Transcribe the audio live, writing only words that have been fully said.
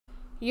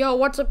Yo,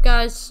 what's up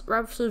guys? Right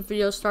before this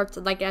video starts,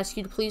 I'd like to ask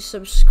you to please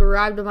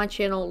subscribe to my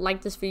channel,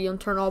 like this video, and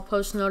turn all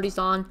post notifications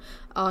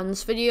on. In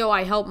this video,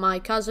 I help my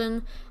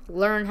cousin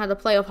learn how to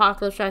play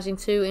Apocalypse Rising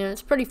 2, and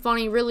it's pretty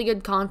funny, really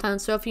good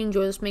content, so if you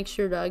enjoy this, make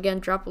sure to,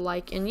 again, drop a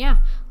like, and yeah,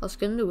 let's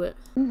get into it.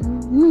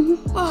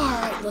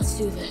 Alright, let's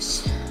do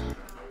this.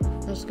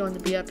 This is going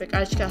to be epic. I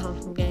just got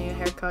home from getting a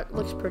haircut.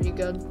 Looks pretty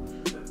good.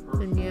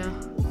 And yeah.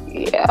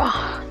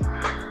 Yeah.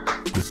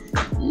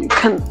 You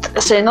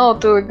can't say no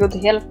to a good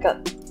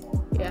haircut.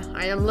 Yeah,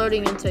 I am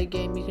loading into a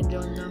game. You can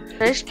join now.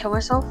 Should I just kill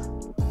myself?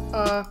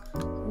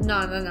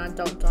 No,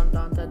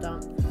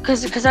 don't.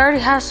 Cause I already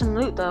have some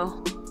loot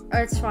though.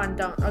 It's fine,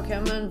 don't. Okay,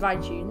 I'm gonna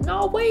invite you.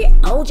 No, wait,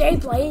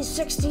 LJ plays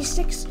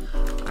 66.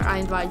 Alright, I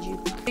invite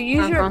you.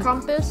 Use your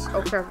compass.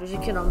 Oh crap, there's a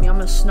kid on me. I'm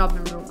gonna snub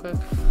him real quick.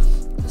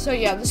 So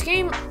yeah, this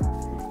game,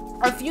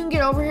 if you can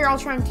get over here, I'll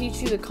try and teach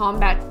you the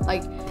combat,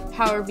 like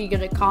how to be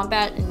good at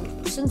combat.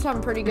 And since I'm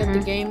pretty good at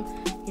the game,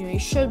 you know, you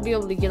should be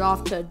able to get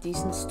off to a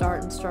decent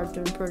start and start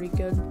doing pretty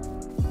good.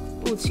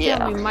 Ooh, it's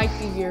scaring me. Might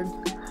be weird.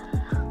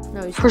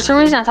 No, he's for some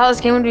reason I thought this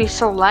game would be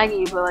so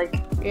laggy, but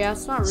like, yeah,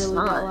 it's not really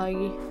that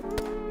laggy.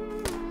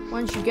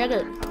 When did you get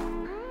it?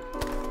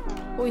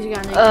 Oh, he's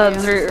got an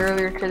AK. Very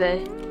earlier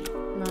today.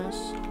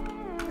 Nice.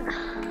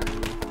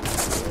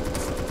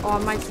 Oh, I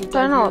might be dead.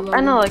 I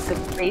know like the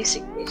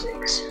basics.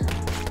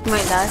 You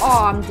might die.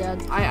 Oh, I'm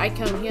dead. I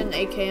killed him. He had an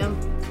AKM.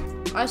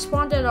 I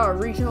spawned at our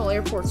regional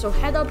airport, so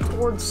head up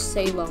towards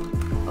Salem,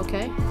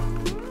 okay?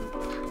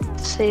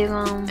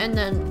 Salem. And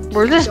then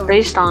where's this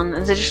based on?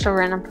 Is it just a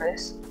random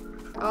place?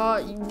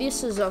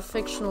 This is a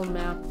fictional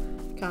map,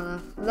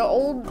 kinda.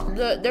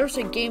 There's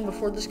a game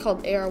before this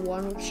called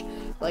AR1, which,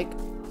 like,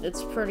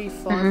 it's pretty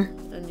fun,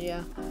 and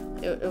yeah,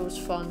 it was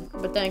fun.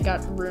 But then it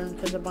got ruined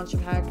because a bunch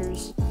of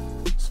hackers.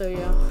 So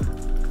yeah.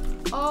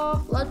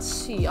 Let's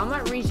see. I'm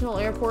at regional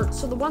airport.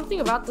 So the one thing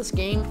about this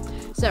game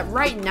is that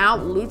right now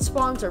loot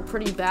spawns are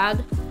pretty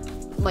bad,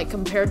 like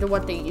compared to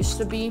what they used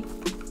to be.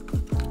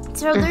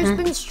 So there's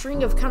been a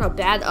string of kind of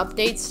bad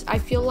updates. I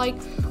feel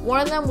like one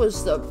of them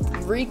was the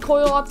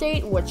recoil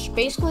update, which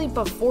basically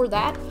before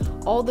that,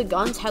 all the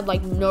guns had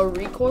like no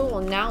recoil,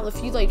 and now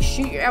if you like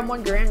shoot your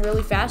M1 Garand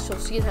really fast, you'll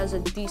see it has a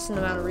decent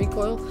amount of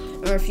recoil.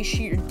 Or if you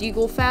shoot your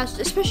Deagle fast,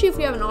 especially if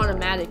you have an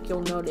automatic,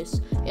 you'll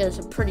notice it has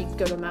a pretty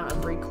good amount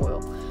of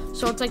recoil.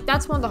 So it's like,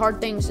 that's one of the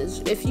hard things, is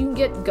if you can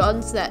get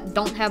guns that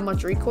don't have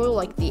much recoil,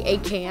 like the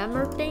AKM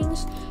or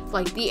things,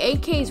 like the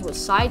AKs with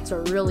sights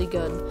are really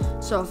good.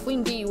 So if we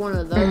can get you one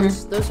of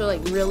those, those are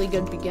like really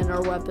good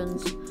beginner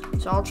weapons.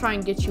 So I'll try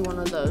and get you one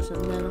of those,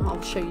 and then I'll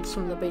show you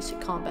some of the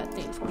basic combat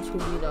things once we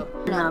meet up.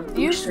 Now,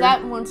 use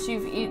that once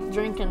you've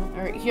drinking.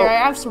 Or here, I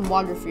have some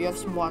water for you.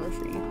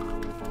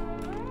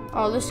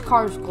 Oh, this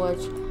car's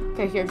glitched.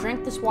 Okay, here,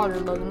 drink this water,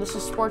 Logan. This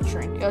is sports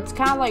drink. It's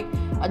kind of like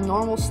a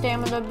normal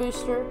stamina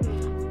booster.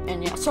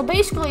 And yeah, so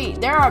basically,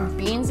 there are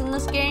beans in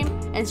this game.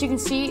 And as you can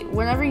see,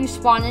 whenever you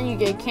spawn in, you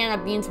get a can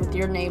of beans with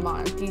your name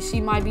on it. Do you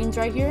see my beans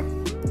right here?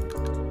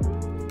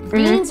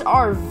 Beans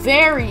are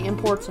very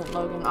important,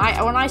 Logan.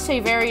 When I say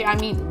very, I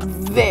mean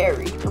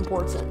very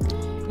important.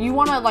 You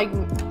want to, like,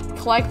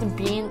 collect the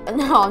bean.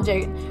 No, I'm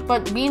joking.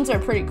 But beans are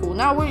pretty cool.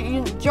 Now, when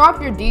you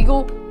drop your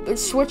Deagle,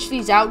 switch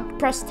these out,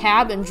 press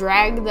tab, and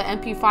drag the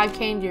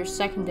MP5K into your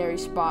secondary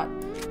spot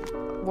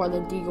where the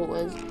Deagle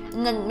is.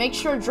 And then make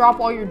sure to drop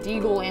all your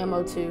Deagle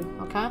ammo too,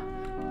 okay?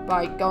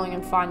 By going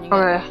and finding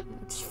it.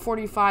 It's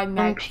 45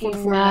 mag.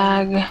 MP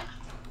mag.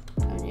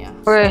 And yeah.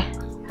 Okay,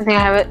 I think I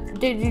have it.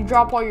 Did you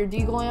drop all your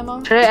Deagle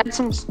ammo? Should I add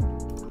some?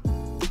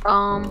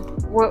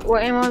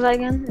 What ammo is that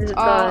again? Is it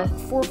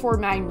 4.4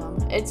 Magnum.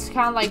 It's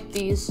kind of like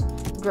these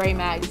gray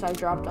mags I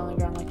dropped on the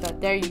ground like that.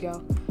 There you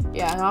go.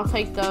 Yeah, and I'll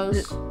take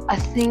those. I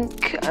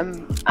think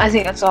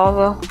that's all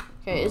though.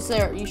 Okay,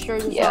 you sure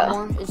there's not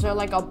more? Is there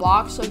like a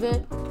box of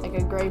it? Like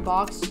a gray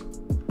box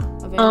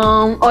of it?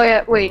 Oh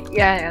yeah, wait,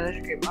 yeah, there's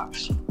a gray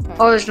box. Okay.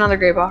 Oh, there's another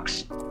gray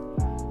box.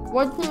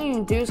 One thing you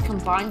can do is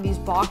combine these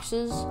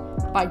boxes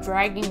by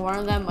dragging one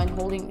of them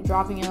and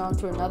dropping it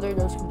onto another.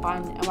 Those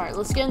combine. Alright,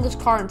 let's get in this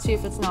car and see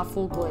if it's not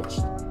full glitched.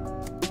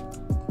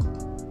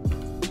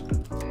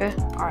 Okay.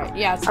 Alright,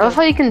 yeah, I love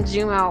how you can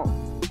zoom out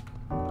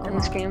in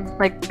this game,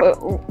 like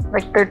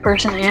third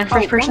person and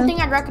first person. One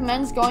thing I'd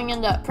recommend is going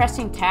into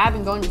pressing tab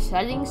and going to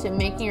settings and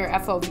making your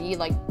FOV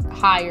like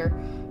higher,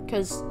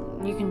 because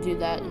you can do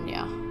that. And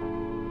yeah,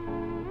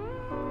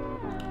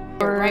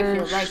 right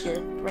here.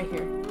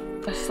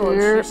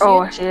 Oh,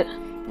 I see it.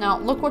 Now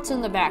look what's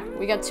in the back.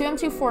 We got 2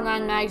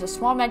 M249 mags, a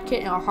small med kit,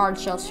 and a hard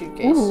shell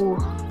suitcase. Ooh.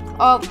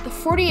 The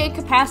 48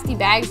 capacity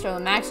bags are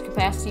the max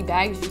capacity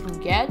bags you can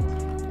get,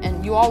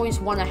 and you always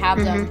want to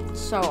have them.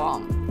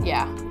 So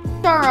yeah.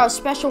 There are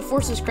special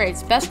forces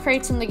crates, best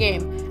crates in the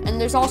game, and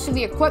there's also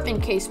the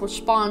equipment case, which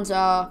spawns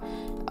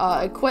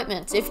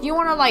equipment. If you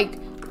want to like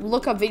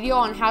look a video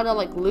on how to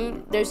like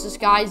loot, there's this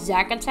guy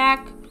Zach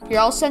Attack. Here,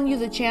 I'll send you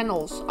the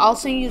channels. I'll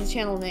send you the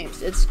channel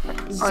names. It's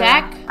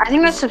Zach. I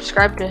think I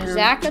subscribed to him.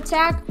 Zach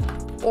Attack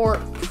or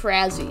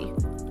Crazy,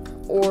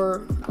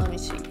 or let me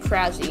see,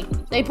 Crazy.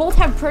 They both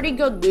have pretty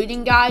good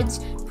looting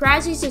guides,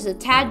 Prazzies is a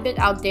tad bit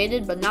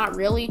outdated, but not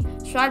really.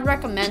 So I'd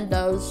recommend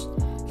those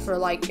for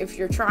like if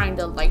you're trying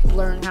to like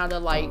learn how to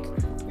like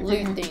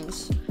loot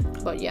things.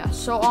 But yeah,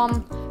 so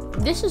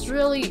this is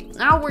really,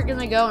 now we're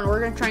gonna go and we're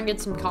gonna try and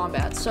get some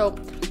combat. So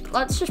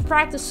let's just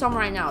practice some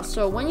right now.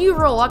 So when you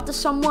roll up to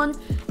someone,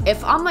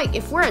 if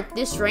we're at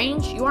this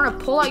range, you want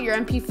to pull out your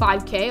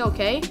MP5K,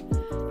 okay?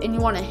 And you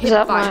want to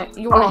hip fire.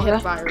 You want to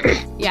hip fire.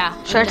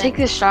 Yeah. Should I take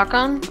this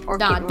shotgun or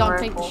nah? keep Don't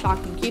take the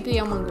shotgun. Keep the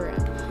M1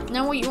 Garand. And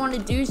then what you want to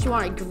do is you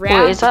want to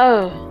grab. Wait, is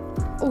that?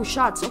 Oh,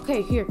 shots.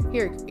 Okay, here.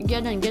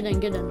 Get in.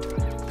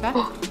 Okay.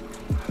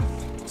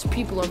 There's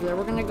people over there.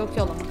 We're gonna go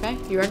kill them. Okay.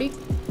 You ready?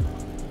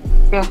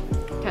 Yeah.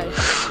 Okay.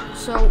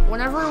 So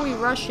whenever we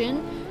rush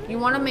in, you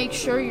want to make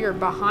sure you're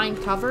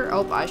behind cover.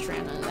 Oh, I just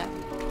ran into that.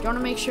 You want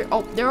to make sure.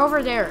 Oh, they're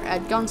over there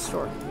at gun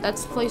store.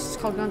 That's the place. It's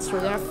called gun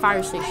store. They have a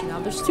fire station now.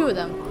 There's 2 of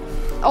them.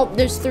 Oh,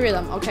 there's 3 of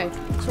them. Okay.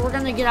 So we're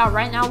gonna get out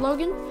right now,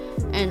 Logan,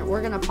 and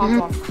we're gonna pop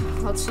off.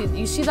 Let's see.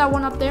 You see that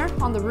one up there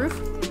on the roof?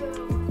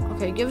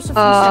 Okay. Give us a few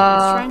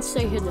seconds. Try and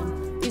stay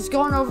hidden. He's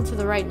going over to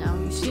the right now.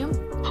 You see him?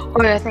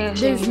 Oh yeah, I think I've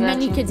seen There's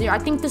many kids here. I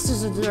think this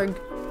is a zerg.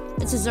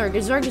 It's a zerg. A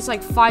zerg is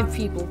like 5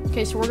 people.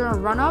 Okay, so we're gonna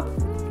run up.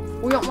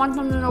 We don't want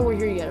them to know we're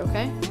here yet,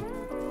 okay?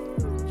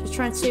 Just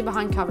try and stay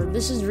behind cover.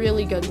 This is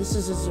really good. This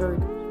is a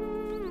zerg.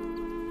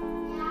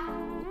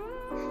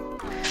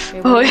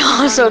 Okay, oh yeah,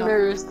 I'm so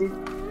nervous, dude.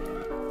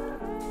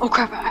 Oh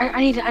crap!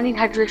 I need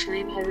hydration. I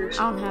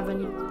don't have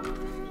any.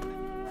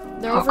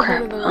 They're over here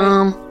to the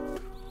right.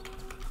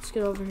 Let's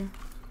get over here.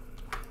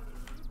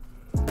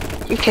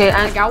 Okay,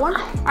 I got one.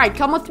 All right,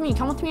 come with me.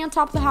 Come with me on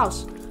top of the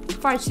house.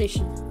 Fire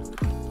station.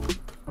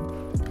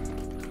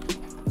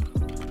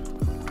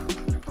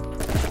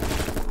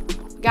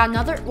 Got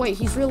another. Wait,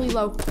 he's really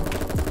low.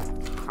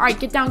 All right,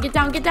 get down,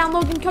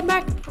 Logan. Come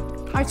back.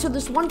 All right, so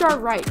there's one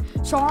dart right.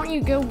 So I want you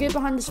to go get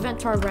behind this vent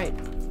tard right.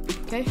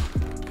 Okay.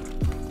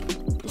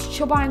 Just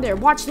chill behind there.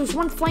 Watch, there's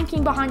one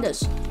flanking behind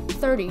us.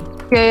 30.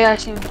 Yeah, I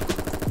see him.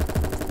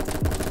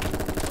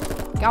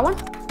 Got one?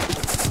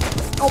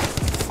 Oh,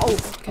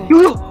 okay.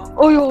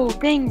 Yo,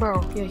 dang,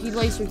 bro. Yeah, he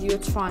lasered you.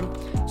 It's fine.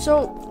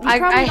 So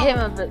I hit him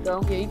a bit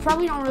though. Yeah, you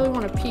probably don't really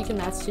want to peek in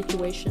that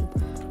situation.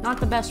 Not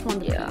the best one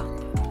to peek.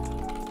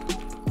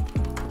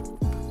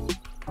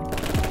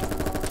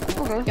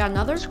 Okay. Got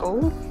another? Let's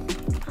go.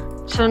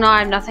 So now I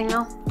have nothing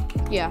now?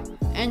 Yeah.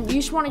 And you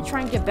just want to try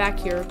and get back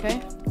here,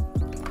 okay?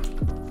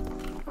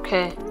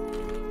 Okay.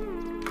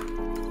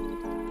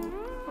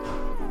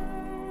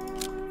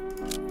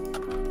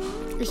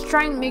 Just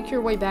try and make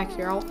your way back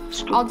here.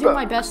 I'll do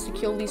my best to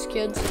kill these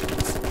kids.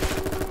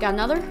 Got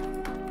another?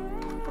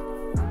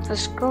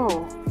 Let's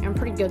go. I'm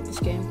pretty good at this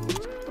game.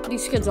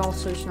 These kids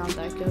also is not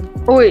that good.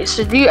 Oh wait,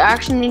 so do you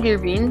actually need your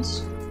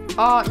beans?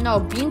 No,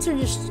 beans are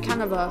just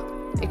kind of a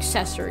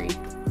accessory.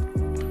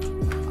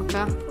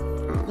 Okay?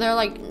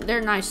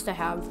 They're nice to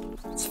have.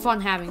 It's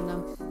fun having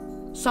them.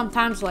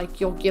 Sometimes like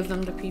you'll give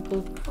them to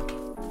people.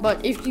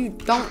 But if you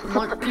don't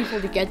want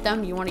people to get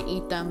them, you want to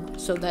eat them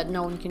so that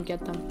no one can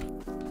get them.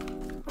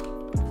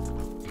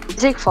 You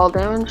take fall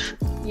damage?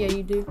 Yeah,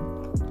 you do.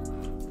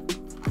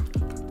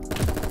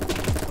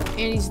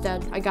 And he's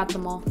dead. I got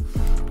them all.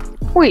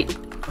 Wait,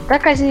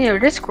 that guy's in your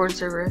Discord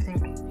server, I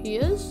think. He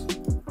is?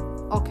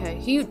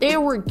 Okay. They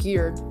were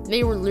geared.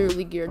 They were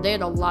literally geared. They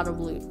had a lot of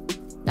loot.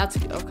 That's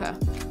okay.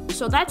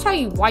 So that's how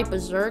you wipe a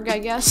zerg, I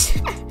guess.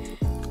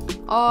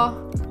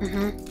 I'm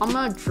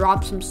gonna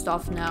drop some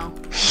stuff now.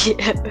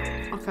 Yeah.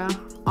 Okay.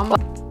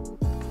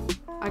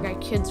 I got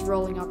kids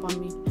rolling up on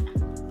me.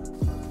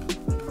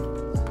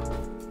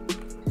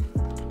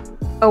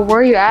 Oh, where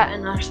are you at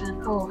in our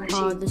center? Oh, I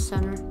see. The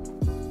center.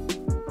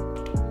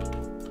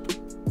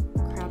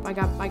 Crap,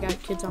 I got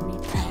kids on me.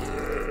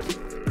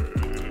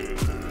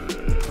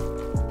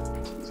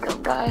 Please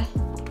don't die.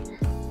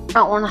 I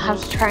don't want to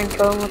have to try and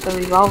kill him with a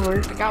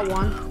revolver. I got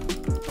one.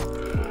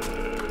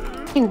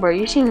 Dang, bro,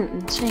 you seem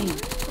insane.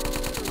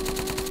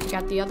 I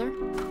got the other.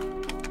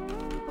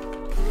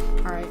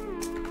 Alright.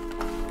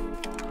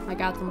 I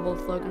got them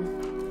both, Logan.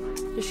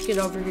 Just get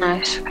over here.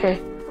 Nice, okay.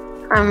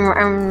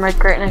 I'm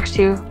like right next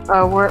to you.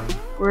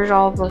 Where's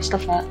all the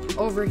stuff at?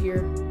 Over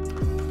here.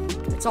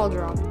 It's all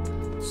dropped.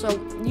 So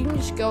you can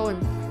just go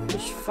and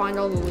just find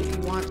all the loot you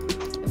want.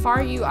 If I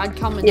were you, I'd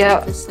come and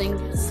take this thing.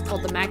 It's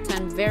called the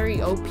MAC-10.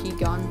 Very OP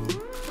gun.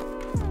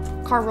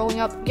 Car rolling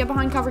up. Get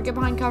behind cover. Get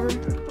behind cover.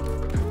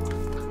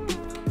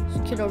 There's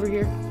a kid over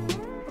here.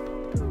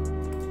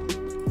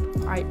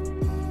 Alright.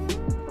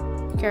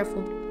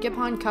 Careful. Get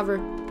behind cover.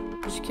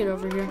 There's a kid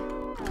over here.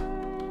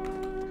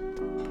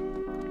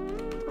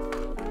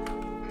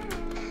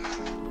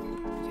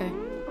 Okay.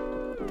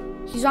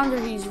 He's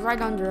right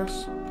under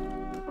us.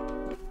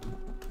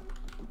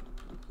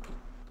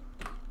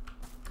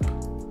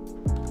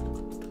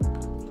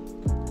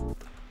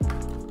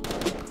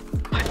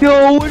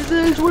 Yo, what is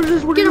this? Get him.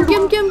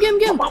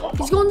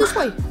 He's going this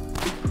way.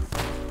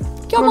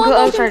 Come on,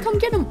 Logan, come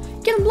get him.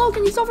 Get him,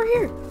 Logan, he's over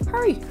here.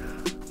 Hurry.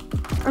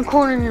 I'm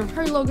cornering him.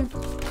 Hurry, Logan.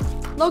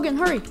 Logan,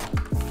 hurry.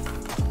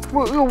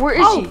 Where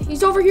is he?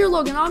 He's over here,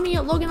 Logan. On me,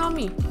 Logan, on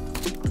me.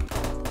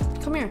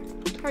 Come here.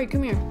 Hurry,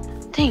 come here.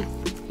 Dang.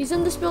 He's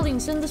in this building.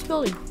 He's in this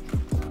building.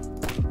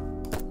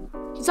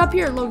 He's up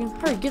here, Logan.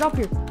 Hurry, get up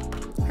here.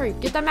 Hurry,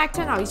 get that Mac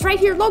 10 out. He's right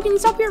here, Logan.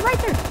 He's up here, right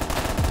there.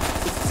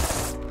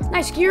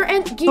 Nice. Gear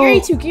A2.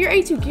 Gear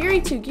A2. Gear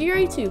A2. Gear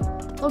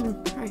A2. Logan,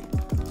 hurry.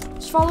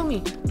 Just follow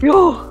me.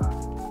 Yo.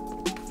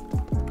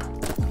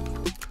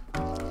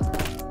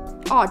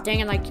 Oh, dang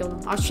it, I killed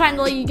him. I was trying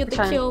to let you get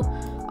the kill.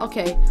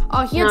 Okay.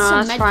 Oh, he had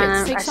some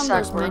medkits. Take some of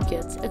those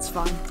medkits. It's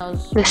fine.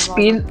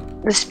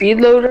 The speed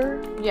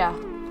loader? Yeah.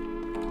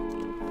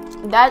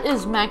 That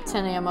is Mac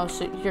 10 ammo.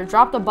 So here,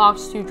 drop the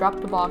box too. Drop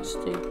the box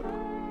too.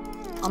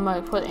 I'm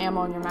gonna put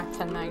ammo in your Mac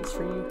 10 mags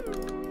for you.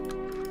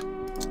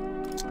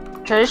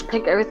 Should I just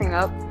pick everything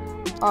up?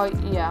 Oh,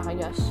 yeah, I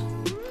guess.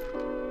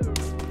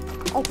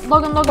 Oh,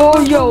 Logan. Oh,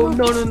 yo.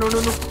 No.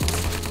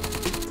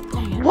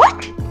 Dang it.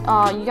 What?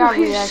 You got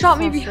he shot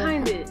me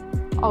behind it.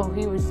 Oh,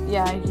 he was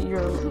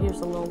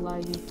a little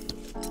laggy.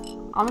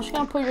 I'm just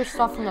gonna put your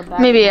stuff in the back.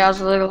 Maybe I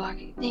was a little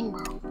laggy. Dang,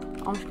 bro.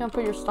 I'm just gonna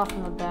put your stuff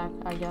in the back,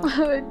 I guess.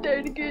 I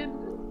died again.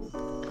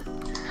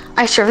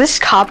 I swear, if this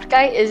cop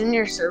guy is in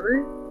your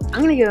server,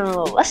 I'm gonna give him a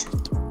little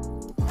lesson.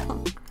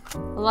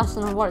 A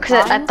lesson of what?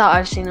 Because I thought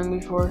I've seen him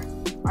before.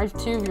 I have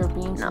 2 of your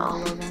beans.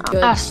 No,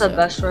 good, that's the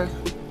best way.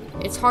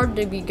 It's hard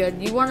to be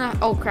good. You wanna?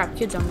 Oh crap!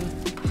 Kids on me.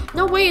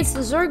 No way! It's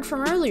the Zerg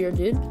from earlier,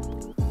 dude.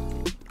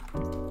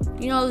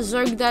 You know the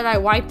Zerg that I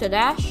wiped at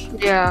Ash?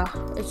 Yeah.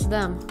 It's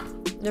them.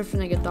 They're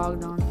finna get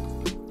dogged on.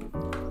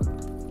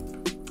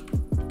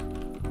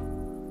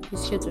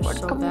 These kids are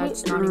so bad,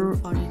 it's not even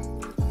funny.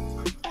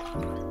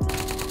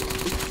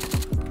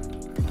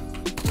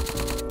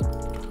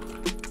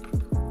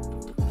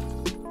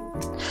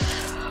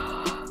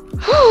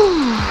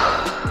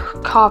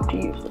 Cop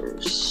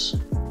users.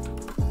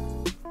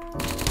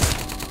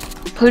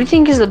 Who do you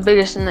think is the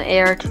biggest in the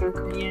AR2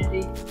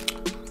 community?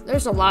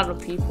 There's a lot of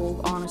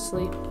people,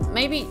 honestly.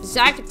 Maybe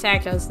Zack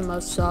Attack has the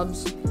most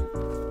subs. I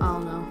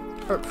don't know.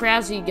 But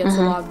PlayZ gets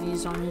a lot of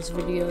views on his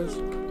videos.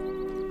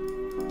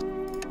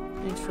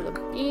 Thanks for the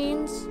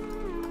beans.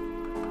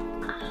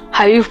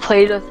 Have you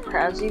played with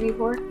PlayZ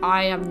before?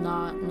 I have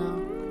not, no.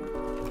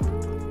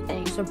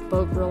 Dang. There's a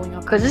boat rolling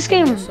up. Cause this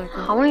game,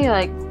 how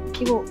many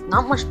people?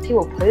 Not much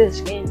people play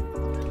this game.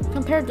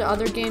 Compared to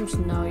other games,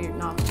 no, you're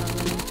not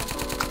playing.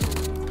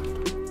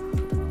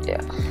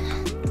 Yeah.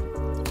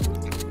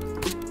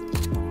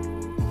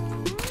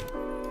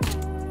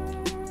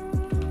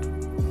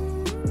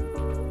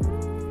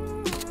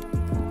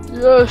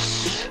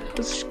 Yes,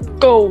 let's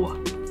go.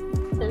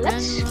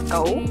 Let's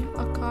go.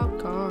 A cop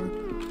car.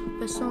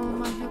 Pistol on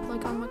my hip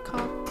like I'm a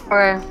cop.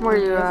 Alright, where are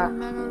you at?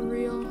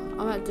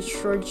 I'm at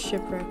Destroyed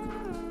Shipwreck.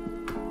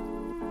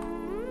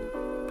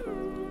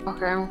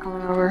 Okay, I'm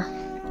coming over.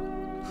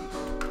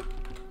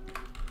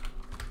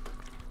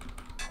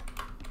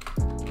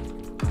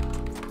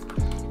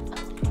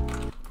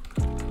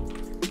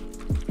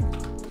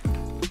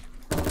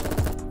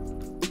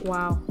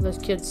 Wow, this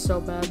kid's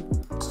so bad.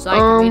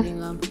 Psych beating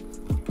them.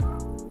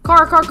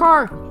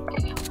 Car!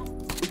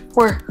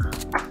 Where?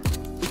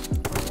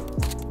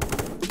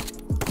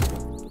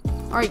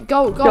 Alright,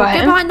 go. Go Get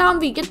ahead. behind the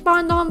Humvee. Get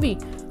behind the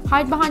Humvee.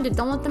 Hide behind it.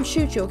 Don't let them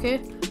shoot you, okay?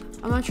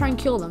 I'm gonna try and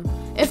kill them.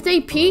 If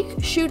they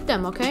peek, shoot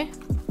them, okay?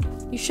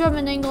 You should have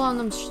an angle on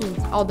them soon.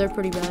 Oh, they're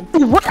pretty bad.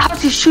 What?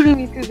 How's he shooting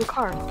me through the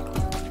car?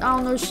 I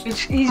don't know.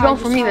 He's going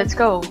for me. Let's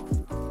go.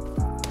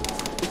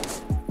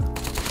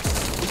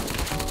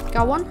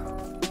 Got one?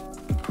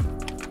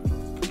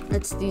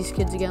 It's these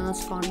kids again.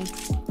 That's funny.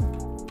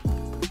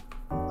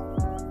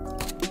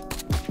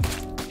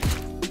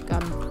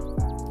 Got him.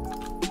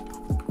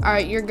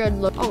 Alright, you're good.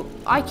 Look. Oh,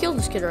 I killed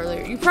this kid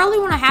earlier. You probably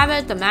want to have it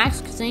at the max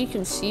because then you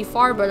can see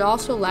far, but it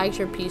also lags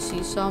your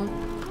PC some.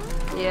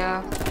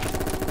 Yeah.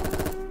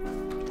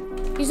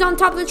 He's on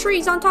top of the tree.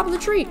 He's on top of the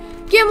tree.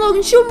 Get him,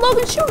 Logan. Shoot him,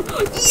 Logan. Shoot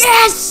him.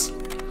 Yes!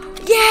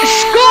 Yeah!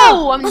 Let's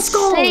go! Let's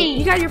go!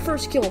 You got your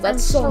first kill.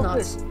 That's so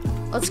nuts.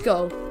 Good. Let's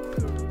go.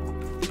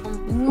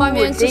 My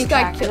man just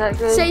got killed.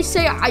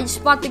 Say I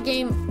spot the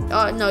game.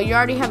 No, you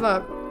already have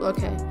a.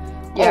 Okay.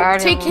 Yeah.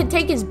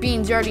 Take his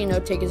beans. You already know.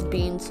 Take his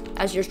beans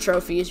as your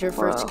trophy. Is your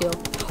first kill.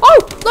 Oh,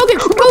 Logan!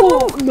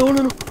 Go!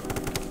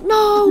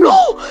 No!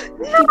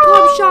 He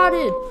pop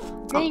shotted.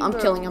 I'm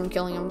killing him.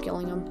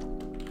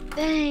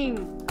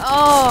 Dang.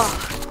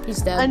 Oh.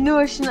 He's dead. I knew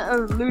I shouldn't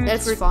have looted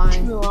It's for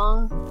fine. too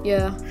long.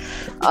 Yeah.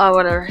 Oh,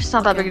 whatever. It's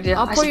not that big a deal.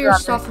 I'll put your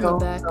stuff in the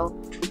back.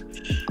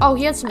 Oh,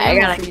 he had some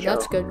ammo for you.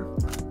 That's good.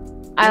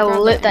 I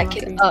lit that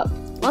kid up.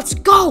 Let's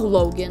go,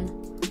 Logan.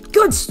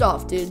 Good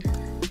stuff, dude.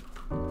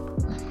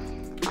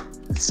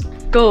 Let's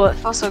go. It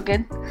felt so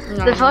good.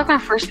 No. It felt like my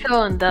first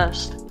kill in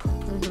Dust.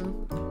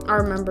 I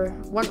remember.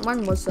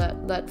 When was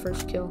that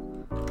first kill?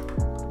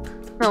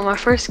 No, my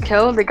first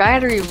kill, the guy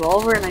had a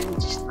revolver and I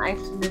just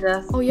knifed him to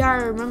death. Oh yeah, I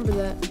remember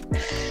that.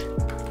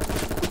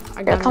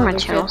 That's on my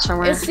channel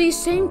somewhere. It's these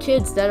same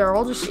kids that are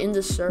all just in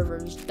the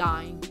servers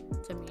dying.